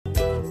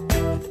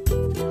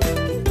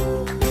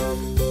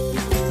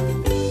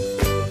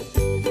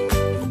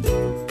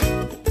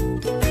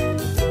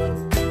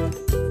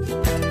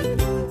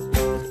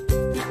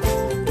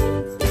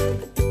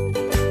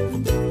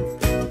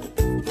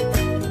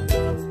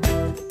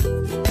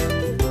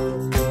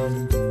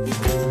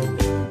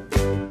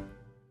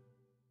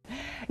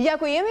Ja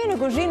ku jemi në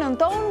kuzhinën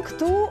tonë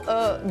këtu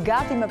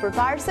gati me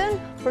përparsen,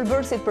 për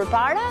bërësit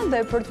përpara dhe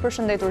për të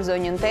përshëndetur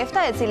zonjën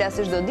Tefta, e cila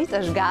si çdo ditë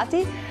është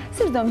gati,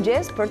 si çdo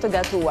mëngjes për të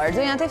gatuar.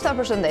 Zonja Tefta,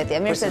 përshëndetje,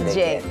 mirë se të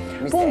gjej.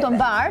 Punë të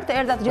mbartë,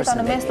 erdha të gjitha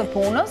në mes të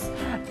punës,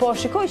 po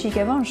shikoj që i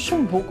ke vënë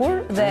shumë bukur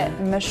dhe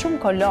me shumë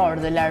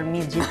kolor dhe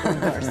larmi gjithë për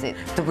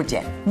bërësit. Të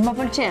pëlqen. Më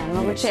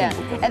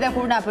pëlqen. Edhe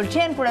kur na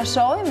pëlqen, kur e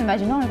shohim,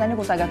 imagjinoni tani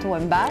kur ta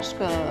gatuajmë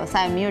bashkë,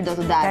 sa e mirë do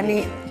të dalë. Tani,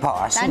 po,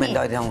 ashtu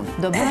mendoj dhe unë.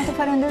 Do bëjmë ato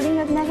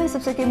falënderimet neve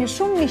sepse kemi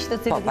shumë miq të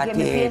cilët i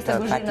kemi pjesë të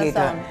kuzhinës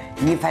tonë.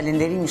 Një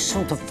falënderim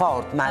shumë të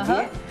fortë, madje,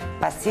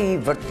 pasi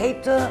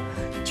vërtet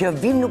që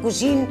vim në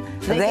kuzhinë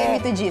dhe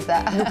kemi të gjitha.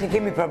 Nuk e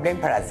kemi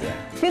problem për asgjë.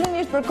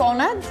 Fillimisht për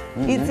Konad,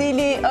 i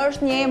cili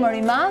është një emër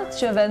i madh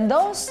që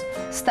vendos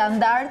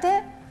standarde.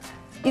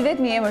 I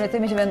vetmi emër e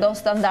themi që vendos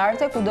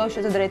standarde, kudo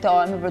që të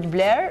drejtohemi për të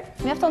blerë,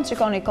 mjafton të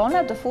shikoni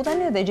Konad, të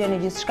futeni dhe gjeni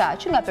gjithçka,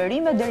 që nga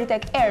perimet deri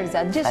tek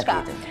erëzat,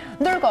 gjithçka.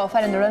 Ndërkohë,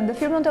 falenderojmë dhe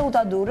firmën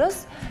Tevota Durrës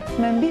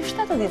me mbi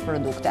 70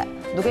 produkte.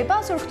 Duke i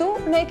pasur këtu,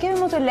 ne kemi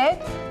më të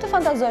lehtë të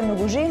fantazojmë në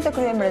kuzhinë, të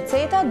kryejmë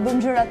receta, të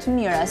bëjmë gjëra të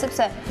mira,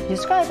 sepse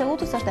gjithçka e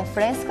Tevotës është e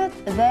freskët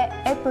dhe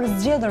e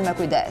përzgjedhur me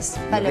kujdes.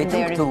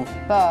 Faleminderit. Vetëm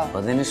këtu,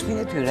 po dhe në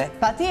shtëpinë e tyre.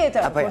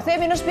 Patjetër, kur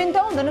themi në shtëpinë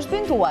tonë dhe në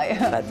shtëpinë tuaj.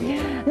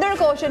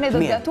 Ndërkohë që ne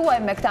do të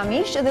gatuajmë me këta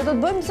miq dhe do të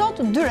bëjmë sot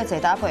 2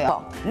 receta, apo jo?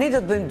 Po, ne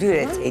do të bëjmë 2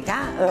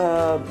 receta.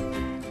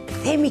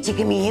 Themi që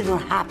kemi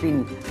hedhur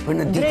hapin për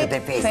në ditët e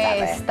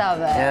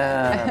festave.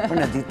 Për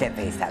në ditët e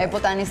festave. E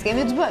po tani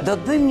s'kemi të bëjmë. Do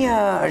të bëjmë një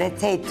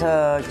recetë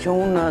që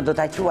unë do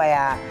ta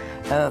quaja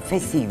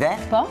festive.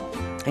 Po?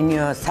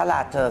 Një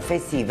salatë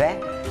festive,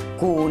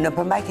 ku në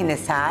përmbajtjen e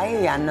saj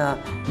janë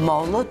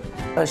mollët,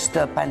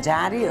 është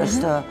panxari,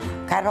 është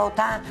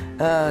karrota,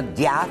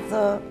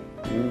 djathë,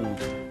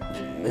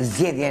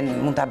 zgjedhjen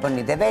mund ta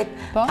bëni dhe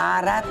vetë,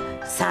 arrat,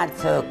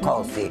 salcë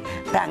kosi.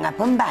 Pra nga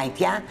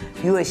përmbajtja,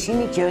 ju e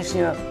shihni që është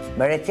një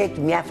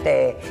recetë mjaft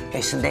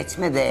e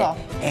shëndetshme dhe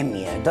e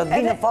mirë. Do të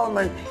vi në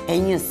formën e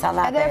një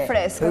sallate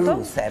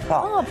ruse.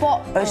 Po,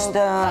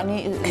 tani,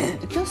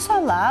 kjo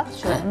sallatë,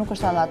 që nuk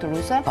është sallatë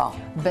ruse,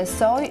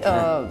 besoj,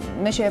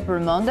 me që e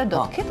përmende,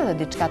 do të ketë edhe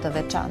diçka të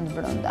veçantë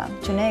brenda,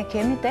 që ne e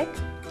kemi tek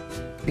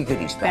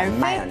pikërisht,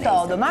 perfetto,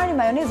 do marrim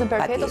majonezën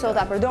perfetto se do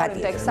ta përdorim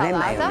tek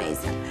sallata.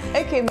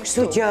 E kemi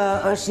kështu që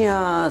është një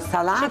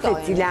sallatë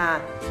e cila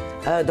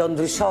do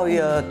ndryshoj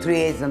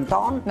tryezën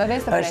tonë.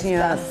 Është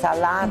një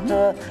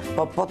sallatë,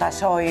 po ta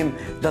shohim,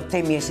 do të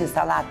themi është një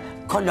sallatë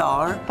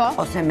kolor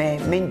ose me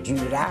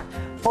ngjyra,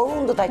 por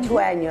unë do ta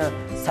quaja një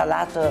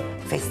sallatë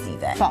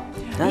festive. Po.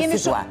 Jemi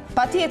shumë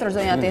patjetër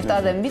zonja Tefta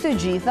dhe mbi të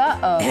gjitha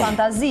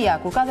fantazia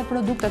kur ka dhe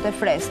produktet e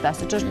freskëta,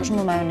 siç është për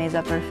shembull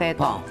majoneza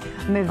perfetto,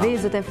 me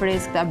vezët e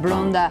freskëta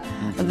brenda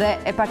dhe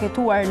e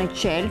paketuar në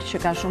qelë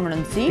që ka shumë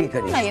rëndësi,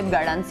 na jep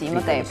garanci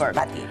më tepër.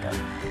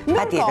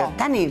 Patjetër.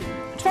 Tani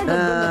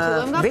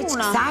veç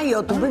kësaj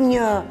jo të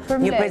bëjmë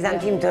një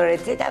prezantim të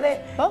recetave,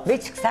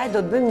 veç kësaj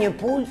do të bëjmë një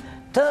pulë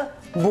të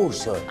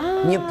mbushur.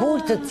 Një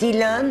pulë të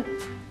cilën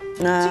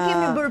që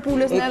kemi bërë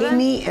pulës neve? E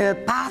kemi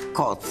pa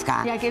kocka.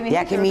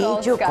 Ja kemi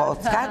hiqur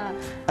kockat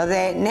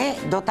dhe ne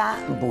do ta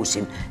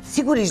mbushim.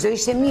 Sigurisht do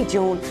ishte mirë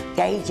që unë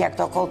t'ja hiqja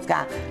këto kocka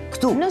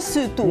këtu. Në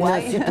sy tuaj. Në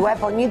sy tuaj,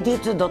 por një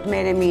ditë do të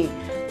merremi,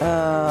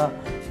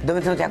 do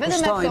të t'ja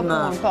kushtojmë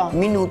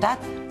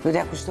minutat, do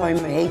t'ja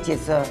kushtojmë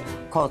heqjes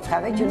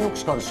kockave që nuk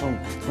shkon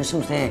shumë, më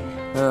shumë se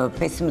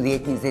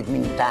 15-20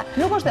 minuta.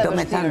 Nuk është e vështirë. Do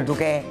me thënë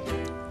duke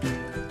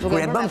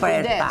e bëm për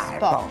herë të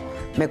parë.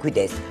 Me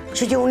kujdes.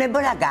 Kështu që unë e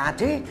bëra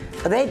gati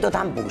dhe do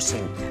ta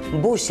mbushim.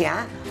 Mbushja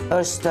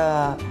është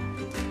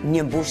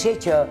një mbushje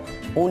që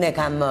unë e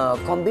kam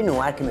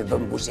kombinuar, kemi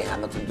bërë mbushje nga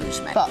më të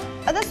ndryshme. Po,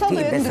 edhe sot do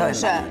jetë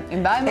ndryshe.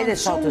 Edhe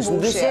sot është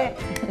ndryshe,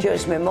 që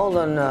është me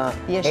mollën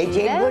e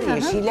gjelbër,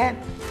 jeshile,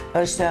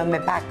 është me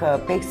pak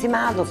peksi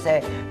madh ose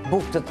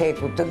bukë të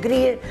tepur të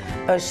grirë,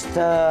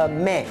 është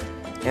me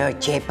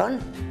qepën,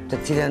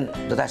 të cilën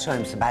do ta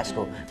shohim së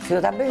bashku, që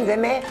do ta bëjmë dhe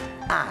me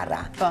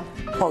arra.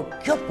 Po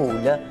kjo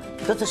pulë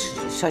do të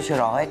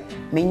shoqërohet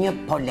me një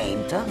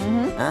polentë,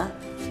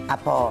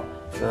 apo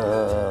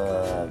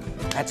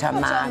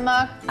kaçamak,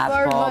 apo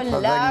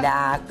përvëllak,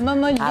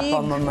 apo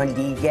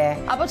mëmëlige,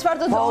 apo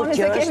çfarë të doni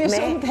se kemi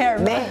shumë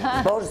terma. Me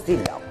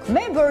borzilok.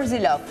 Me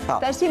borzilok.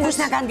 Kush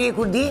na ka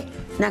ndjekur di,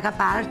 na ka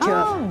parë që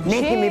ne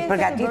kemi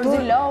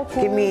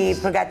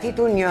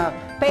përgatitur një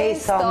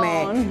pesto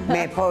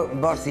me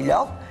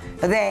borzilok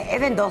dhe e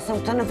vendosëm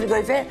këtë në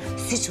frigorifer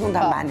siç mund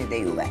ta mbani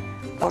dhe juve.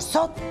 Por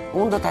sot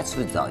unë do ta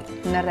shfrytëzoj.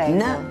 Në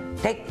rregull.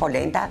 Tek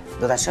polenta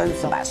do ta shohim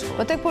së bashku.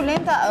 Po tek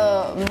polenta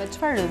me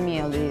çfarë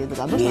mielli do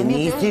ta bësh?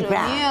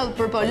 Miell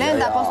për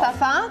polenta apo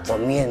stafat? Po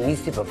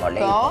nisi për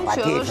polenta. Po,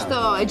 që është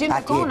e gjem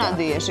te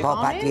Konadi, e shikoni? Po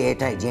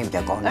patjetër e gjem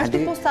te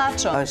Konadi. Është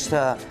pistachio.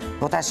 Është,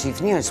 po ta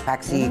shihni, është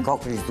pak si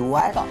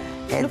kokrizuar.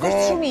 Nuk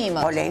është shumë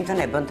imët. Polentën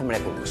e bën të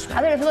mrekullueshme.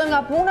 Atëherë fillojmë nga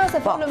puna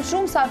se folëm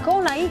shumë sa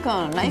kohë na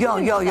ikën.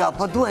 Jo,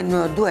 po duhen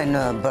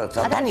bërë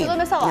këto. Tani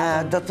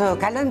do të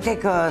kalojmë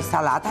tek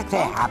sallata, këtë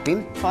e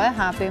hapim. Po e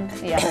hapim,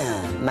 ja.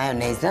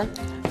 Majonezën,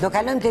 do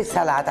kalojmë tek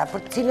sallata, për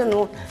të cilën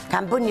unë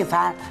kam bërë një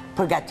farë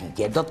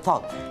përgatitje. Do të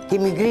thotë,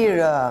 kemi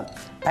grirë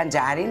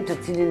panxarin, të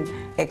cilin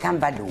e kam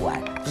baluar.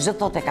 Çdo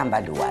thotë e kam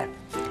baluar.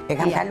 E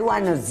kam kaluar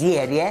në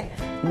zjerje,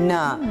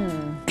 në...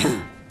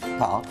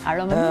 Po,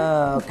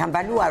 kam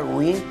baluar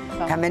ujin,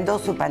 kam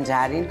vendosur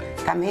panxarin,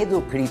 kam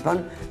hedhur kripën,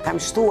 kam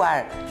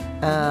shtuar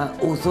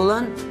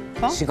uthullën,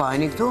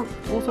 shikojeni këtu?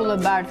 Uthullë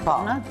bardh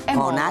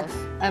konat,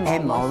 e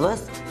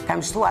mollës, kam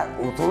shtuar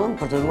uthullën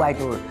për të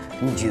ruajtur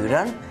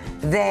ngjyrën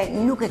dhe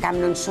nuk e kam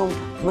lënë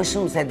më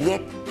shumë se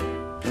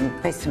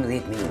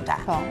 10-15 minuta.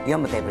 Jo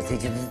më tepër, se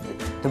që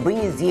të bëj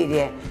një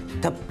zjerje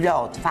të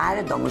plot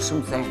fare, do më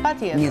shumë se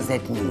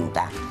 20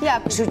 minuta. Ja,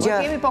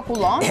 kemi po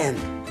kullon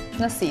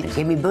në sit.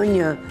 Kemi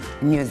bërë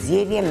një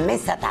zjerje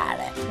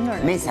mesatare.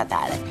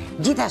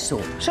 Gjithashtu.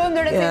 Shohim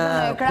në recetën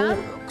në ekran,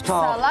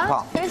 salat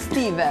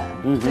festive.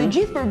 Të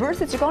gjithë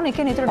përbërësit shikoni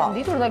keni të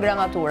renditur dhe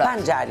gramatura.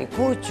 Panxari,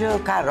 kuq,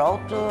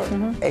 karot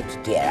e të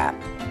tjera.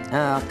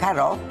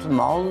 Karot,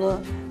 mollë,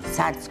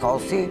 salcë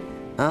kosi,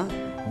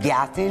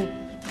 djathtin,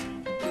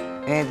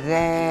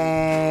 edhe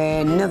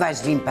në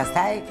vazhdim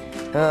pastaj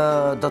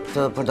do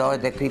të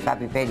përdoret dhe kripa,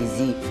 piper i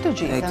zi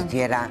e të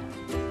tjera.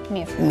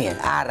 Mirë,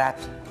 arrat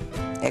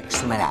e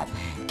kështu me radhë.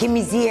 Kemi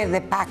zjerë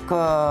dhe pak,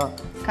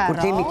 kur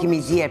temi kemi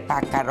zjerë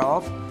pak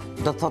karot,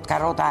 do të thot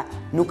karota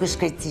nuk është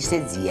krejtësisht e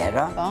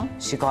zjerë,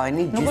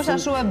 shikojni, gjysëm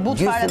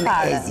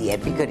e zjerë,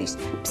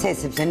 pikërisht. Pse,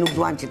 sepse nuk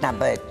duam që ta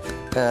bëhet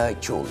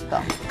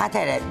qullë.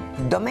 Atere,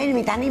 do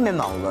merremi tani me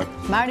mollën.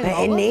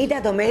 E nejta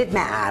do merret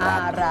me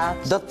arrat.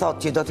 Do të thot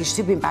që do t'i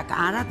shtypim pak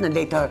arrat në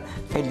letër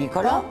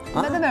pelikolo.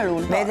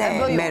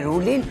 Me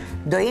rullin,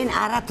 do jenë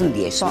arrat të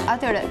ndjeshme.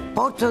 Atere,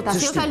 ta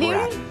sjell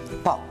salirin?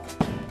 Po.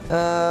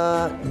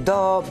 Do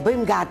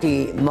bëjmë gati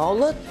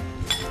mollët,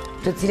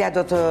 të cilat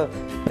do të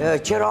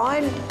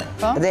qërohen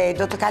dhe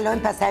do të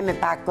kalojnë pastaj me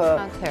pak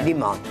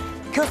limon.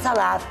 Kjo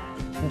salat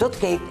do të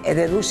ketë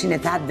edhe rushin e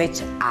thatë veç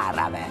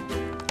arrave.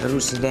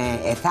 Rushin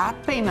e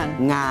thatë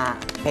nga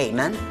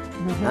pejmen,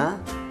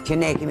 që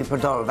ne kemi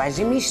përdorur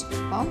vazhdimisht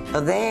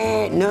dhe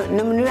në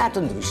mënyra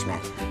të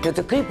ndryshme. Në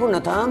të kripur, në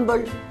të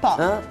ëmbël,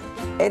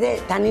 edhe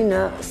tani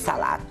në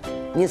salat.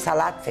 Një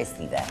salat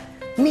festive.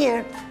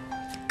 Mirë,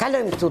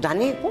 kalojmë këtu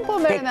tani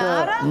tek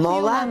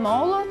molla.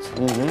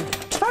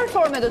 Çfarë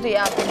forme do t'i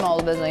japi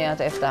mollëve, zonja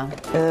Tefta?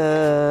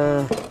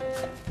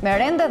 Me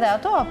rende dhe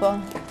ato, apo?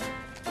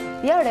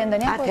 Ja,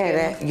 renden, ja po kemi.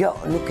 Atere, jo,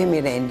 nuk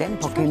kemi renden,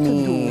 po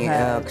kemi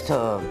këtë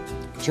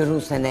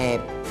qërusen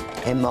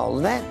e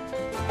mollëve,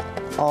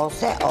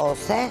 ose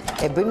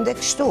e bëjmë dhe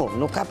kështu,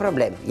 nuk ka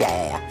problem. Ja.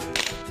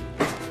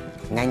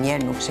 Nga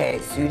njerë nuk shë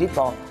syri,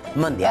 po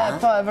mëndja.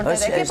 Po, e vërtet,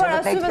 e ke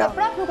parasyve dhe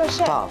prap nuk e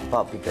shë. Po,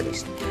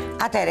 pikërisht.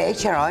 Atere, e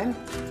qërojmë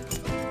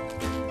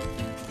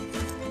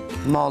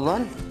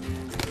mollën.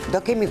 Do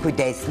kemi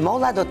kujdes,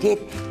 molla do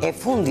t'jetë e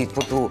fundit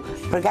për t'u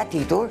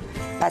përgatitur,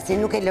 pasi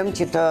nuk e lëmë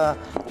që të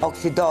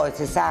oksidohet,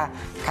 se sa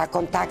ka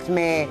kontakt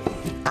me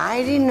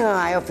ajrin,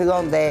 ajo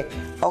fillon dhe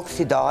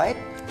oksidohet,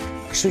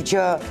 kështu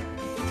që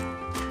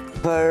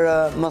për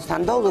mos të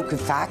ndodhur ky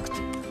fakt,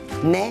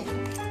 ne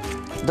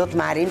do të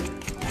marrim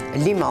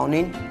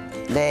limonin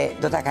dhe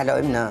do t'a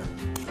kalojmë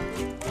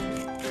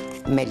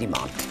me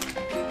limon.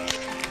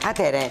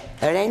 Atere,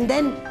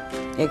 renden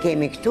e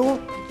kemi këtu,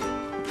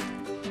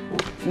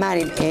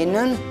 marim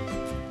enën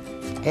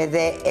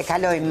edhe e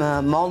kalojmë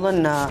mollën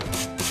në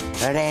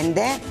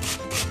rende,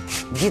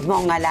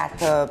 gjithmonë nga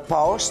lartë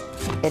poshtë,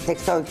 e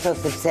theksoj këtë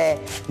sepse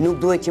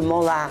nuk duhet që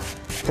molla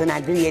të na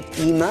grihet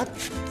imët,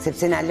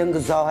 sepse na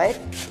lëngëzohet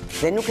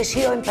dhe nuk e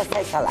shijojmë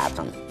pastaj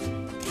sallatën.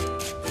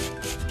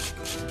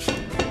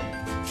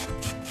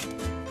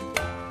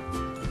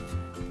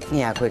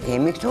 Ja, ku e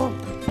kemi këtu.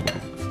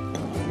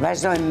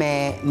 Vazhdojmë me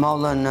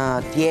mollën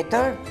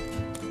tjetër.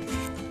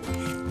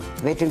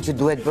 Vetëm që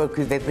duhet bërë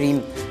ky veprim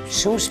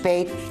shumë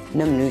shpejt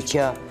në mënyrë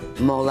që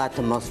molla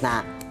të mos na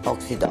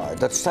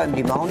oksidohet. Do të shtojmë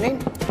limonin,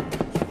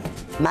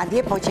 madje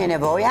po që e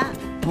nevoja,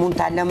 mund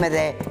ta lëmë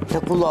edhe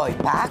të kulloj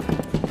pak.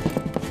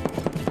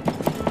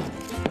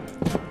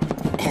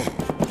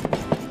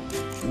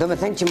 Do me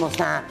thënë që mos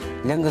na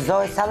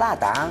lëngëzohet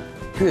sallata,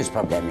 ky është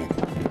problemi.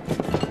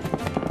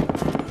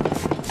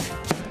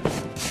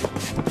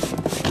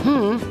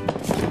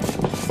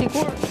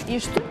 Sikur i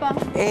shtypa?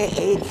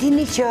 E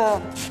dini që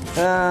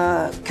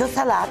kjo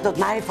salat do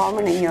të marri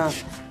formën e një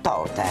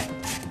torte.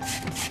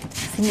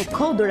 Si një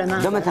kodër e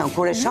madhe. Do me thënë,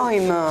 kur e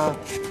shohim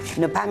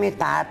në pamjet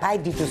parë, pa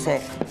e ditur se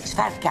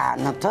çfarë ka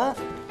në të,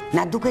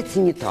 na duket si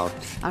një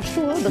tortë.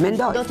 Ashtu,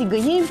 do t'i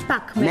gënjejmë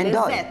pak me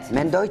lezet.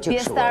 Mendoj që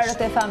kështu është.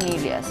 Pjesëtarët e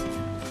familjes.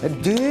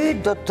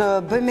 2, do të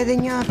bëjmë edhe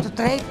një të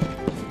tretë,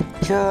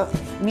 që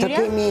të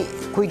kemi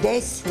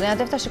kujdes. Zonja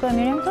Tefta, shikoj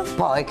Miriam këto?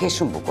 Po, e ke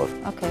shumë bukur.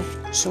 Okej.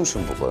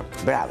 Shumë bukur.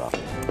 Bravo.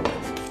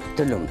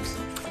 Të lumtë.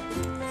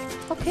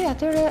 Okej,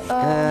 atyre,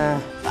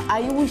 a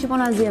ju që po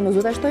na zjenë,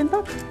 do t'a shtojmë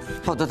pak?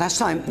 Po, do t'a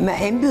shtojmë.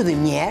 E mbyllim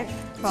njerë,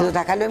 se do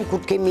t'a kalojmë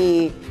kur kemi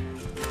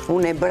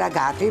unë e bëra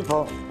gati,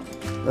 po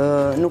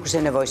nuk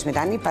është e nevojshme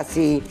tani,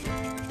 pasi...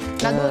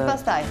 Na duhet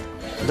pastaj?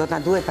 Do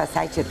t'na duhet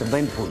pastaj që të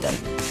bëjmë pudën.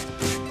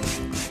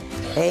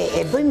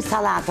 E bëjmë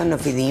salatën në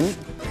fillim,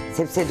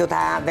 sepse do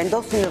ta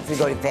vendosim në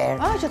frigorifer.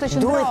 Që të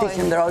qëndroj. Duhet të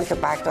qëndroj të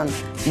paktën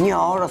 1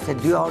 orë ose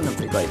 2 orë në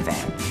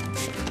frigorifer.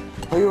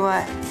 Po ju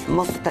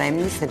mos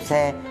tremni, sepse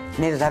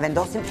ne do ta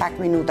vendosim pak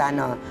minuta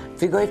në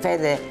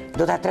frigorifer dhe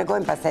do ta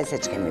tregojmë pastaj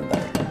se ç'kemi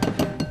bërë.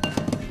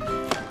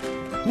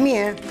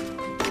 Mirë.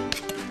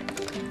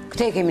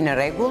 Këtë e kemi në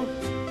rregull.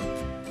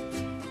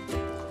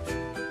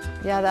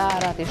 Ja dhe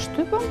arat i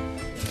shtypëm.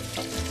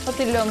 Po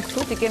t'i lëmë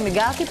këtu, t'i kemi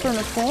gati për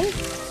në fund.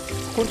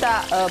 Kur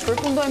ta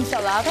përfundojmë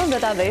salatën dhe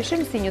ta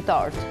veshim si një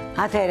tort.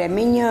 Atëherë,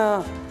 me një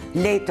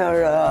letër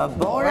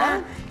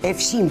bora, e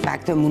fshim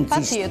pak të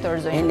mundësisht. Patjetër,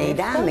 zonjë. E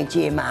nejda, me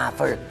që jemi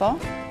afër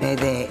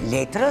edhe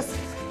letrës.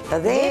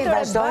 Dhe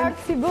vazhdojmë...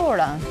 si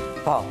bora.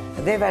 Po,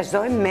 dhe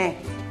vazhdojmë me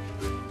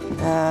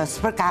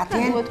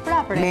spërkatjen,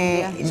 me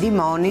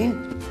limonin,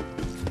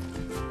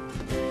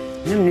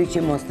 në mënyrë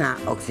që mos na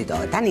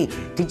oksidohet. Tani,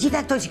 të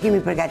gjitha këto që kemi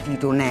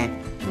përgatitur ne,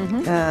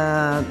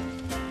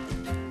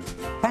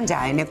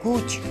 panxarin e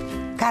kuq,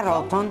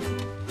 karotën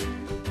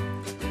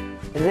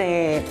dhe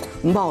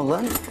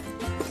mollën,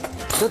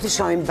 do t'i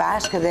shojmë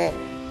bashkë dhe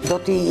do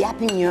t'i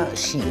japim një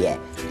shije,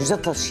 çdo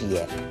të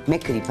shije, me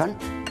kripën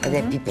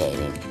dhe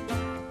piperin.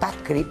 Pat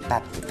krip,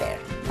 pat piper.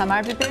 Ta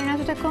marrë piperin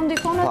aty të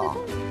kondikonat e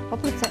tu? Po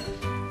përse?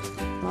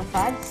 Më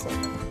falë se...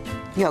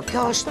 Jo,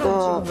 kjo është...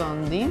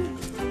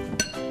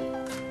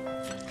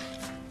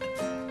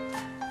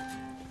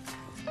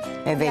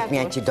 E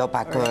vetëmja që do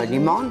pak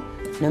limon,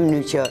 në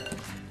mënyrë që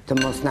të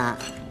mos na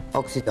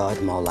oksidohet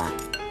molla.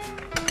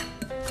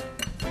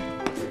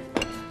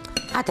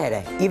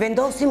 Atere, i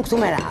vendosim këtu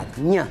me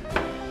radhë. 1.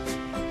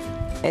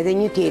 Edhe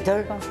një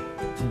tjetër.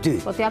 2.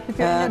 Po t'ja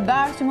piperin e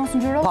bardhë që mos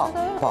ngjyrohet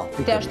atë? Po.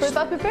 T'ja shtoj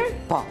pa piper?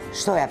 Po,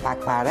 shtoja pak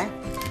pare.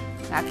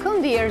 Nga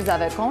këndi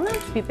erëzave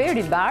konët, piper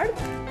i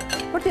bardhë,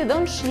 për t'i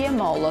dhënë shije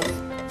mollës.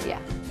 Ja.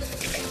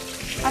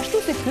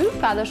 Ashtu si ky,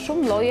 ka dhe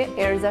shumë lloje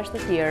erëzash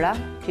të tjera,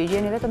 që i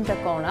gjeni vetëm te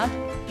konat,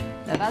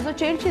 me vazo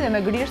qelqi dhe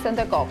me grishten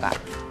te koka.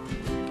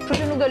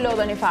 Kështu që nuk do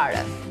lodheni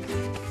fare.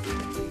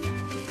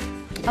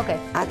 Okej.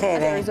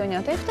 Atëherë,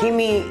 Zonjen Tefta.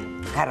 kemi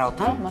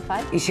karotën. Më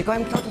fal. I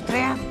shikojmë këto të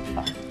treja?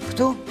 Po.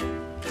 Këtu.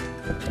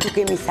 Këtu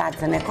kemi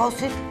salcën e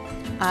kosit,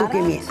 këtu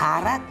kemi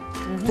arrat,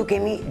 këtu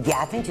kemi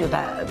djathën që do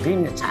ta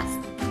brim në çast.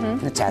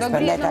 Në çast, Do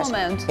grihet në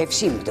moment. E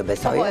fshim të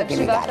besoj, Po, e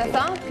kemi fshim bashkë gati.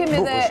 sa, kemi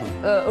edhe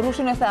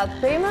rushin e thatë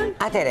pejmën.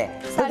 Atëre,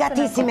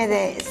 përgatisim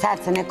edhe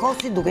salcën e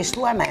kosit duke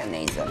shtuar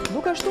majonezën.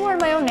 Duke shtuar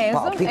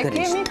majonezën, e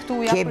kemi këtu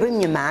ja. Që e bëjmë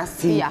një masë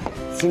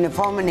si në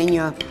formën e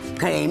një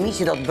kremi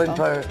që do të bëjmë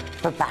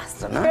për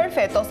pastën, ëh?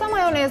 Perfetto, sa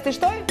majonezë t'i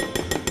shtoj?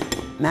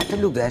 Me atë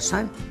lugë dhe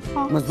shtojmë?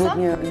 Mos duhet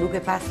një lugë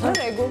e pastër? Në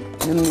rregull.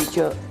 Në mënyrë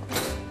që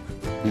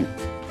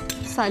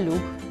Sa lug?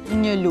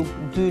 1 lug,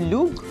 2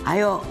 lug?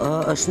 ajo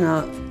është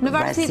Në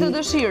varësi të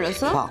dëshirës,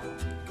 ë? Po.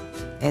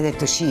 Edhe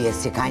të shijes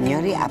si ka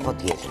njëri apo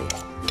tjetri.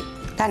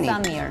 Tani,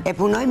 e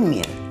punojmë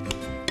mirë.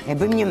 E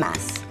bëjmë një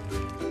masë.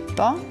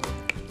 Po?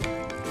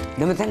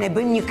 Do më thënë e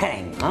bëjmë një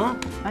krem, ë?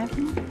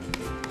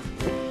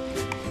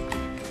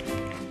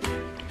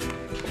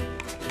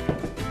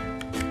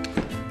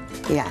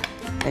 Ja,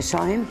 e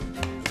shohim.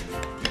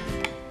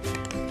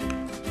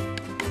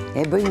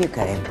 E bëjmë një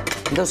krem.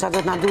 Ndoshta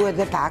do t'na duhet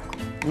dhe pak,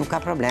 nuk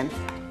ka problem.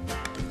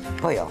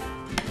 Po jo.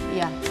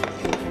 Ja,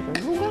 për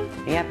rrugën.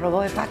 Ja,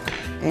 provoj pak,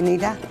 e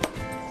Nida.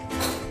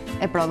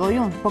 E provoj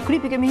unë. Po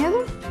kripi kemi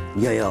hedhur?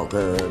 Jo,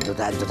 do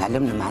t'a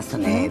lëm në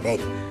masën e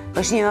vetë.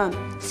 është një,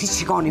 si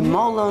shikoni,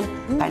 mollën,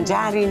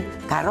 panxarin,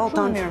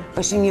 karotën,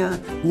 është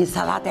një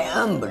salate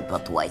ëmbël, po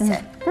thuajse.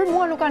 Për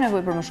mua nuk ka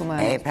nevojë për më shumë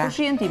majonezë, për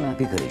shijen time.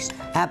 Pikërisht.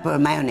 Ha, për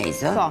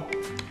majonezë? Po.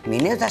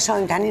 Mi, ne do ta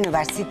shohim tani në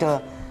varësi të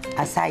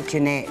asaj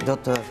që ne do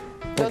të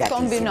përgatisim. Do të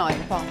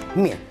kombinojmë, po.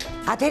 Mirë.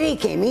 Atëherë i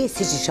kemi,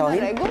 siç i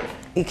shohim,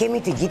 i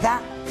kemi të gjitha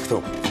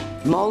këtu.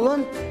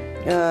 Mollën,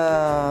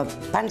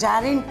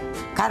 panxarin,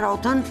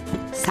 karotën,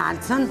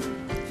 salcën,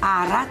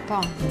 arrat,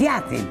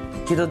 djathtin,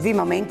 që do të vi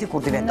momenti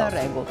kur t'i vendosim. Në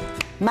rregull.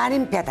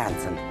 Marrim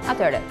pjatancën.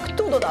 Atëherë,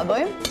 këtu do ta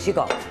bëjmë.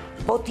 Shiko,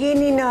 po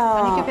t'jeni në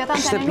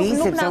shtëpi,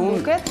 sepse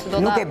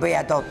unë nuk e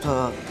bëja dot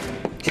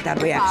që ta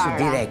bëja kështu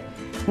direkt.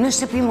 Në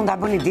shtëpi mund ta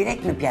bëni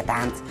direkt në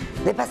pjatancë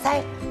dhe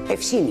pastaj e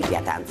fshini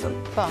pjatancën.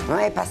 Po.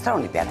 E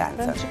pastroni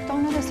pjatancën.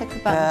 Shikton edhe se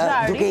ky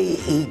panxari duke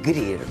i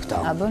grirë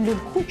këto. A bën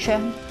lulkuqe.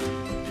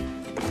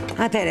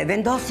 Atëherë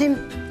vendosim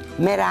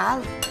me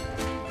radhë,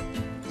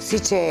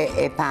 siç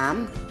e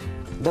pam,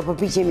 do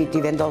përpiqemi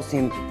t'i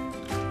vendosim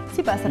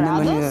sipas në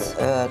radhës. mënyrë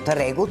të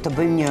rregullt, të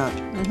bëjmë një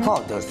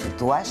kodër, si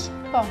thua.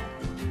 Po.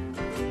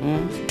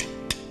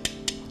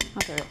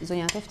 Atëherë,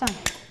 zonja Tefta,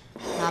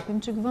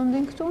 hapim çik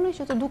vendin këtu ne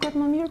që të duket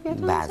më mirë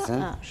pjatanca.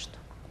 Bazën. Ashtu.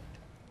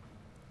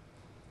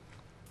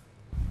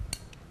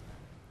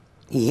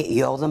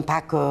 I odhëm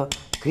pak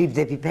krip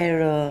dhe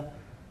piper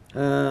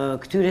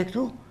këtyre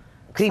këtu?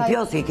 Krip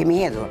jo se i kemi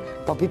hedhur,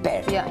 po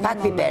piper.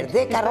 Pak piper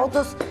dhe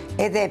karotës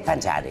edhe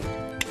panxari.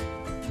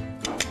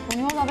 Po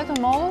një olla vetëm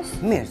mollës?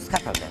 Mirë, s'ka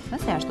problem.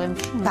 Nëse ja shtojmë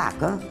shumë.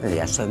 Pak, edhe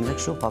ja shtojmë dhe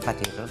kështu, po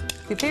patjetër.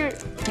 Piper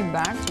i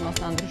bardhë që mos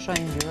na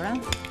ndryshojë ngjyra.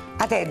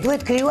 Atë,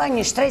 duhet krijuar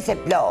një shtresë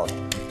plot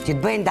që të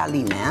bëjë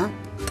ndallime,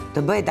 të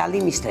bëj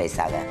dallim i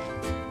shtresave.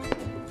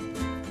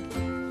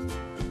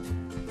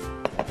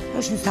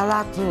 Është një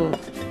sallatë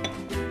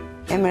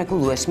e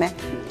mrekullueshme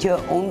që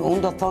unë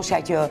do thosha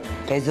që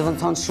e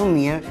zëvendëson shumë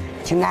mirë,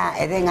 që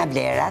edhe nga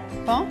vlerat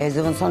e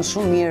zëvendëson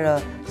shumë mirë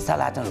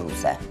sallatën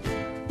ruse.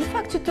 Në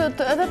fakt që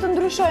edhe të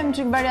ndryshojmë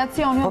çik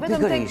variacion, jo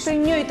vetëm tek të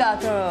njëjtat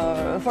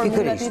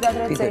formulat të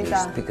receta.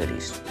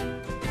 Pikërisht.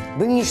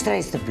 Bëjmë një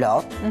shtresë të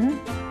plotë,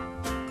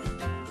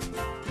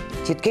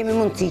 që të kemi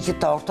mundësi që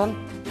tortën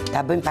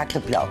ta bëjmë pak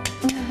të plotë.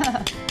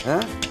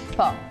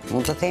 Po.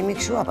 Mund të themi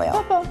kështu apo jo?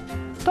 Po.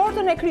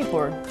 Tortën e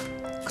kripur.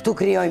 Këtu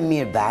krijojmë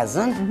mirë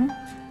bazën.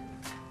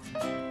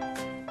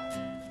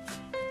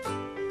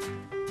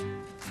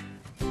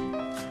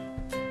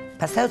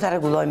 Pastaj ta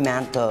rregullojmë me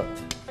anë të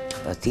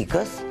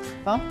thikës.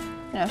 Po.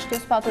 Është kjo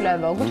spatula e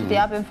vogël që t'i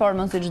japim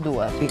formën siç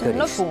duhet.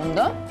 Në fund,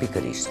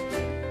 Pikërisht.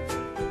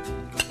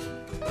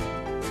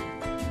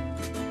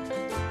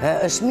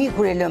 Është mirë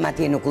kur e lëm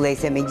atje në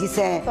kullese,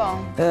 megjithëse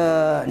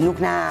nuk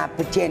na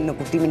pëlqen në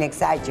kuptimin e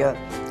kësaj që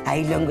ai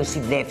lëngësh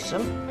i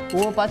vlefshëm.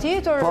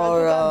 Patjetër,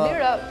 por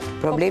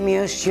problemi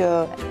është që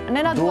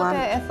ne na duhet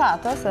e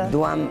thatë, se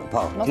duam,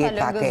 po, t'jetë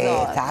pak e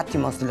thatë që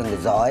mos të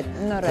lëngëzohet,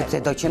 sepse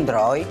do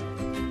qëndroj.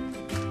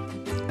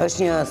 Është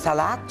një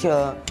sallatë që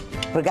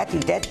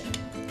përgatitet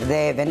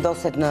dhe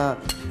vendoset në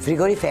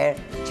frigorifer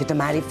që të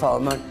marrë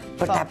formën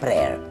për ta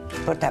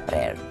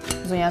prerë.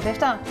 Zonja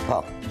Tefta? Po.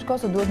 Shko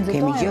se duhet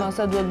nxitojmë,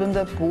 ose duhet bëjmë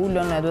dhe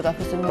pulën, duhet ta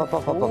fusim në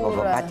furrë.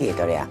 Po,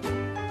 patjetër, ja.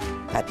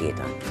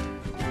 Patjetër.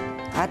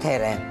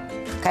 Atëherë,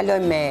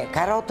 kalojmë me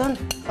karotën.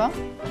 Po.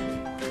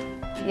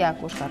 Ja,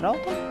 kush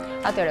karotën.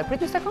 Atëherë,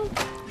 prit një sekond.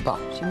 Po.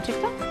 Shim çik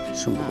këta?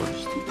 Shumë bukur.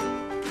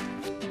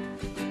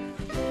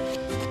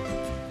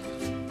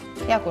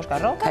 Ja, kush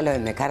karotën.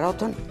 Kalojmë me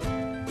karotën.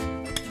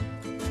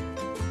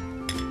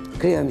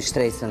 Krijojmë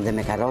shtresën dhe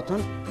me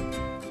karotën.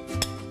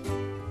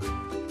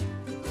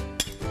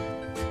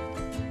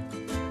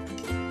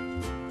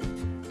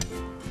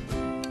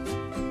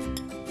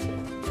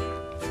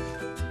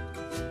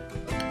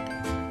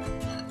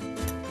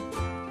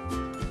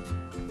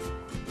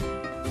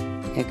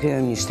 E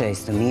krijojmë një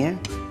shtresë të mirë.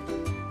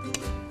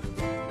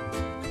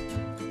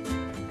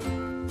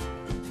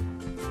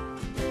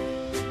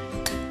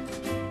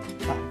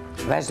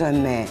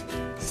 Vazhdojmë me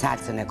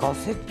salcën e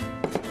kosit.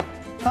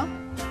 Po.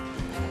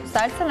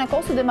 Salcën e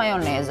kosit dhe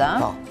majoneza.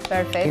 Po.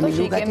 Perfetto,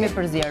 që i kemi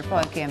përzier. Po,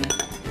 e kemi.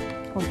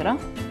 Kundra.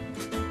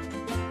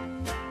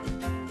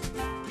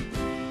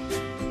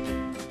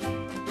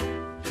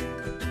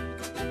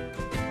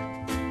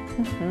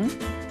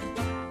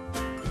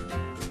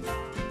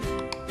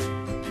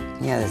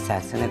 Një dhe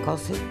salcën e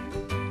kosit.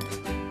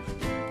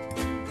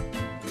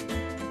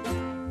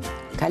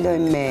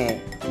 Kalojmë me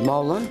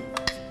mollën.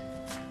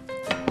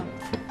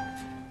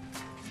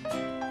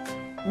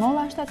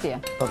 Molla është atje.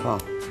 Po.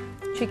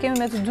 Që i kemi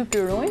me të dy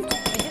pirujt,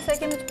 megjithëse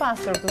kemi të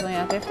pastër këtë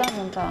zonja Tefta,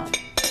 mund ta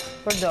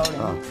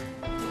përdorim.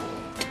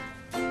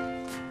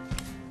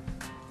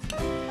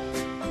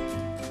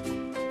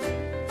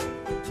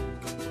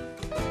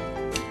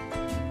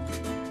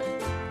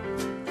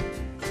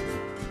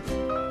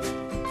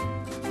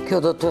 Kjo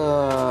do të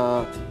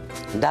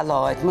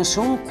dallohet më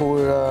shumë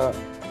kur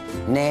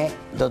ne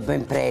do të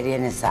bëjmë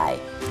prerjen e saj.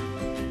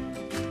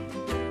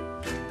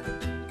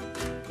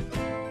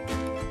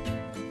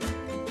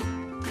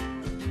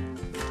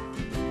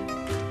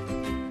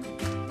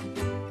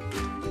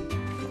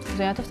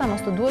 Zonja Tefta,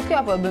 mos të duhet kjo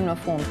apo e bëjmë në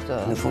fund këtë?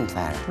 Në fund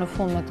fare. Në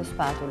fund me këtë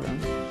spatulën.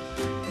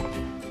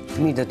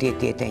 Mi do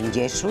t'jetë e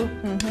ngjeshur.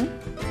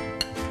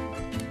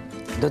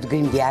 Do të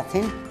grim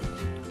djathin.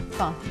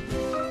 Po.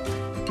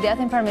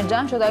 Djatin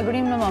parmegjan që ta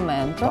grim në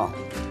moment. Po.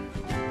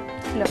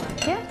 Lëmë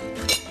atje.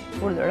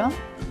 Urdhëro.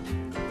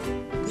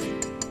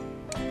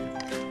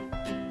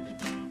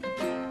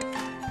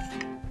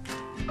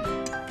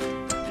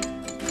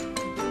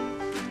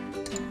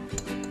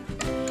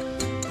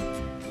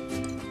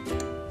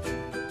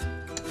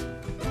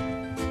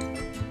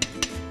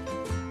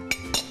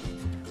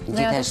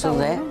 Gjithashtu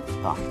dhe,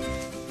 po.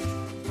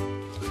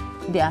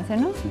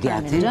 Djatin,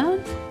 parmegjan.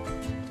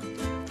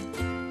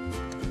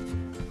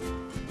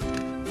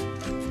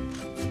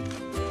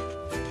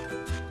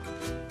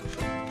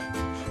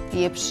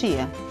 I jep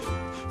shije.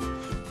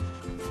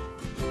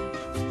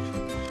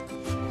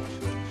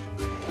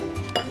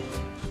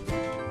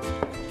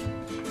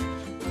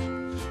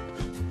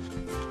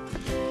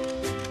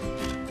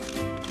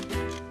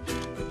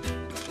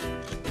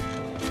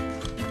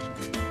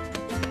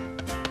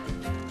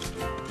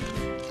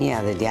 Ja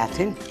dhe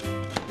djatin.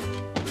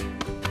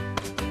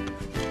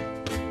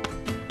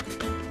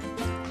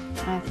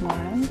 Ajtë më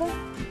rëndë.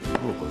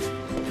 Bukur.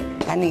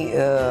 Tani,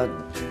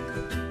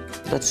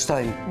 do të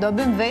shtojmë. Do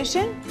bëjmë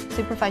veshin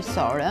si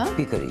përfaqësore.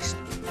 Pikërisht.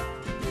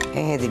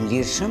 E hedhim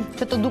lirshëm.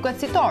 Që të duket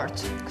si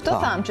tort. Këtë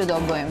thamë që do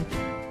bëjmë.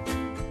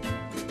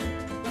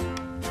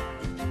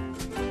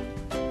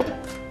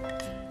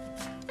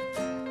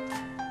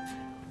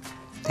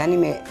 Tani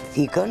me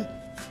thikën.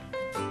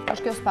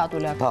 Është kjo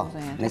spatula. Po,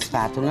 me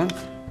spatulën.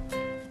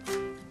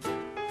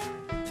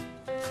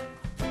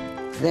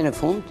 Dhe në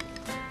fund,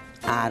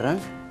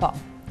 arën. Po.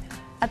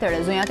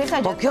 Atëre, zonja Tefta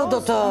Po kjo do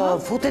të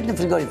futet në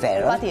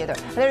frigorifer, patjetër.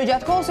 Atëre,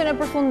 gjatë kohës që ne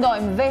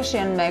përfundojmë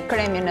veshjen me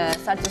kremin e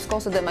salcës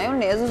kosë dhe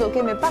majonezës, do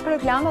kemi pak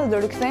reklama dhe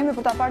do rikthehemi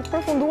për ta parë të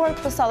përfunduar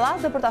këtë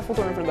sallatë dhe për ta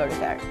futur në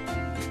frigorifer.